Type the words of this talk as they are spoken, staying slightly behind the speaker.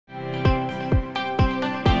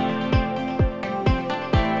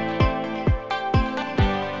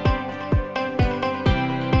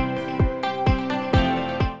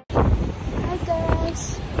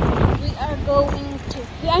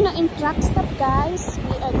guys,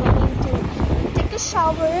 we are going to take a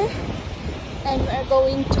shower and we are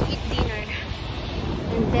going to eat dinner.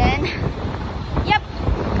 And then, yep.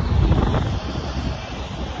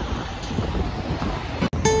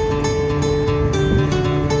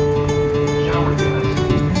 Shower guest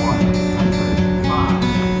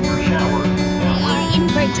 105. Your shower now. We are in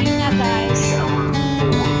Virginia, guys. Shower 4.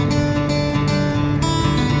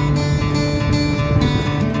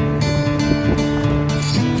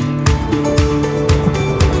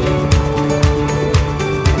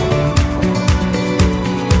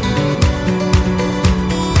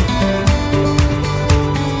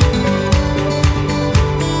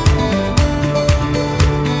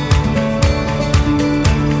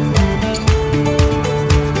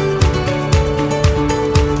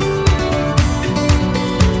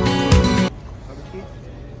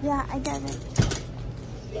 Yeah, I got it.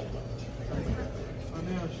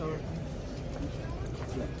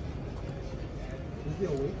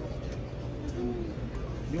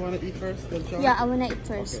 You want to eat first, then shower? Yeah, I wanna eat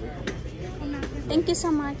first. Okay. Thank you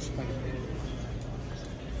so much.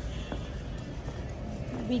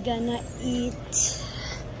 We gonna eat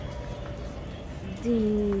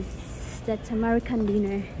this. That's American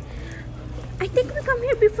dinner. I think we come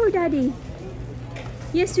here before, Daddy.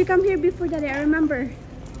 Yes, we come here before, Daddy. I remember.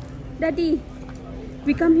 Daddy,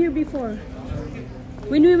 we come here before.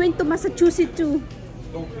 When we went to Massachusetts too.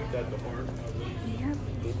 Don't take that to heart. Yep,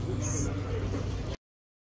 this.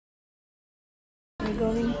 We're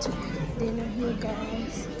going to dinner here,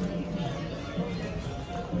 guys.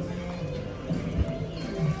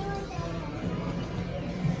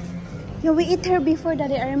 Yeah, we eat here before,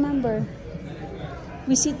 Daddy. I remember.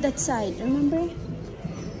 We sit that side. Remember?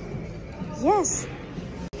 Yes.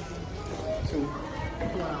 2.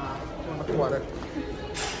 Water.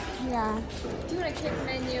 Yeah. Do you want a kids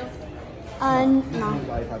menu? No.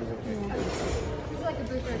 Life, how does it taste? Yeah. Would you like a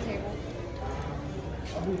booth or a table?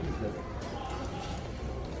 I'm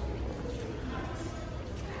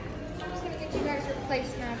just gonna get you guys your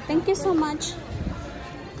placemat. Thank you so much.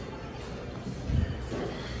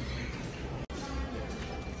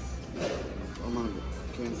 Oh my God.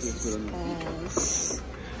 Can't see it good enough. Guys,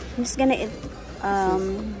 I'm just gonna eat.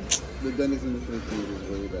 The Denny's in the Philippines is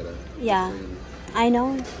way better. Yeah, I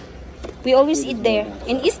know. We always eat there.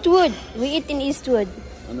 In Eastwood. We eat in Eastwood.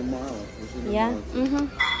 On the mall. Yeah. Mm-hmm.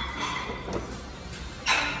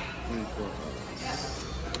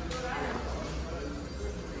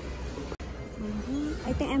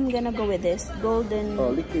 I think I'm gonna go with this. Golden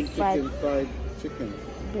Liquid fried chicken, fried chicken.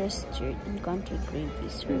 breast and country gravy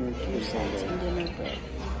served 2 sides and dinner bread.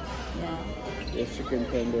 Yeah. There's chicken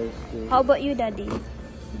tenders too. How about you, Daddy?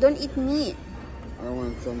 Don't eat meat. I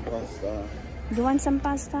want some pasta Do you want some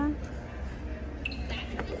pasta?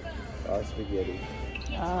 or spaghetti.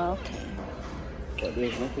 Okay. But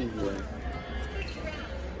there's nothing here.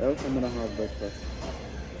 Else I'm gonna have breakfast.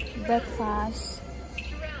 Breakfast.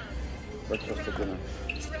 Breakfast for dinner.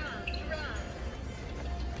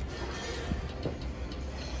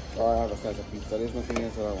 Oh, I have a slice of pizza. There's nothing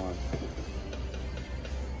else that I want.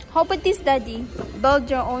 How about this, Daddy? Build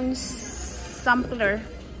your own sampler.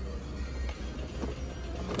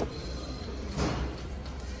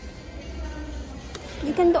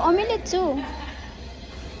 You can do omelette too.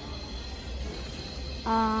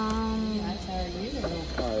 That's how you do.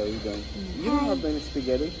 How are you doing? You don't have any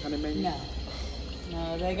spaghetti on the menu? No.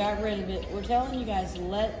 No, they got rid of it. We're telling you guys,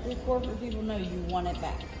 let the corporate people know you want it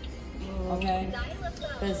back. Okay?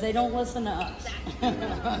 Because they don't listen to us.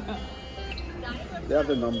 They have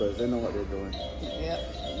the numbers. They know what they're doing. Yep.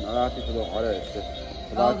 A lot of people don't order it. A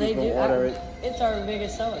lot Oh, of they people do. order it, It's our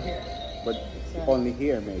biggest seller here. but So- only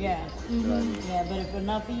here maybe. Yeah. You know what I mean? Yeah, but if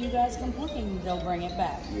enough of you guys complain, they'll bring it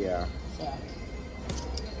back. Yeah. So.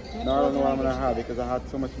 No, I don't know what I'm gonna have because I had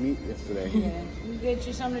so much meat yesterday. Yeah. You get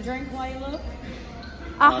you something to drink while you look?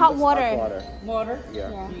 Hot Just water. Hot water. Water?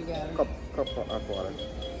 Yeah. You got it. Cup of hot water.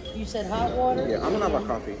 You said hot water? Yeah, I'm gonna have a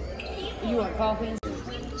coffee. You want coffee?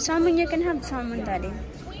 Salmon, you can have salmon, Daddy.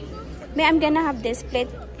 Me, I'm gonna have this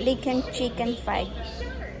bacon chicken fried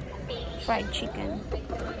chicken.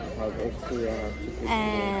 Have extra chicken.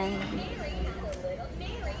 And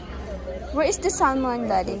where is the salmon,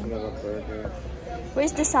 Daddy? We have a burger. Where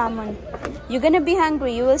is the salmon? You're gonna be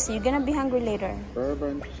hungry. You will see. You're gonna be hungry later.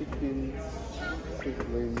 Bourbon chicken,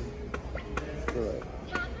 sizzling, good.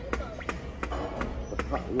 The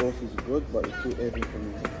hot roast is good, but it's too heavy for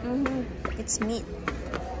me. It's meat.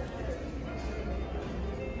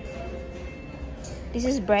 This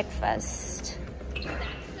is breakfast.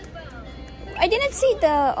 I didn't see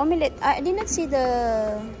the omelette. I didn't see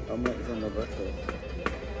the. Omelette is on the breakfast.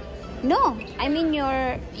 No, I mean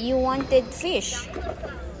you wanted fish.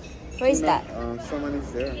 Where is that? Someone is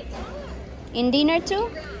there. In dinner too?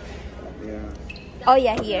 Yeah. Oh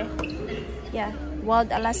yeah, here. Yeah, wild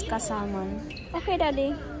Alaska salmon. Okay,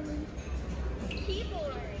 Daddy.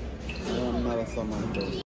 I'm not a salmon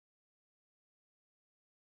person.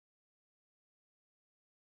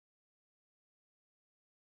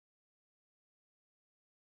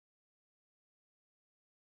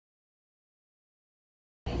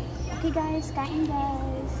 Okay guys, kain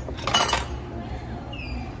guys.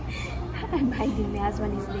 I'm hiding, my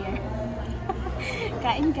husband is there.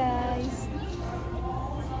 Kain guys.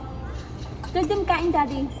 Tell them kain,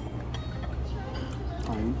 Daddy.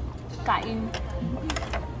 Fine. Kain.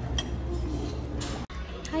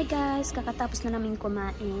 Hi guys, kakatapos na namin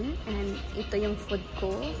kumain and ito yung food ko.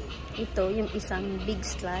 Ito yung isang big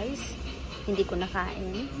slice. Hindi ko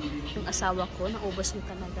nakain. Yung asawa ko, naubos niya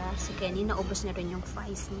talaga. Si Kenny, naubos niya rin yung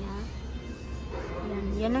fries niya.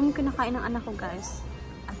 Yan lang yung kinakain ng anak ko guys.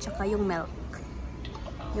 At saka yung milk.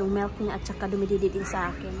 Yung milk niya at saka dumididi din sa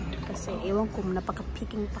akin. Kasi ewan ko,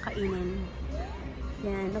 napaka-picking pakainin.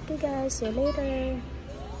 Yan, okay guys, see you later.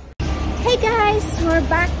 Hey guys, we're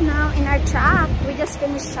back now in our truck. We just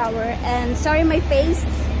finished shower and sorry my face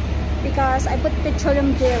because I put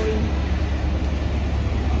petroleum jelly.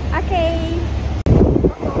 Okay.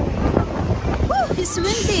 Woo, it's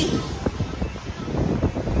windy.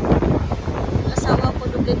 Asawa ko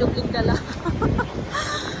dugli-dugling dala.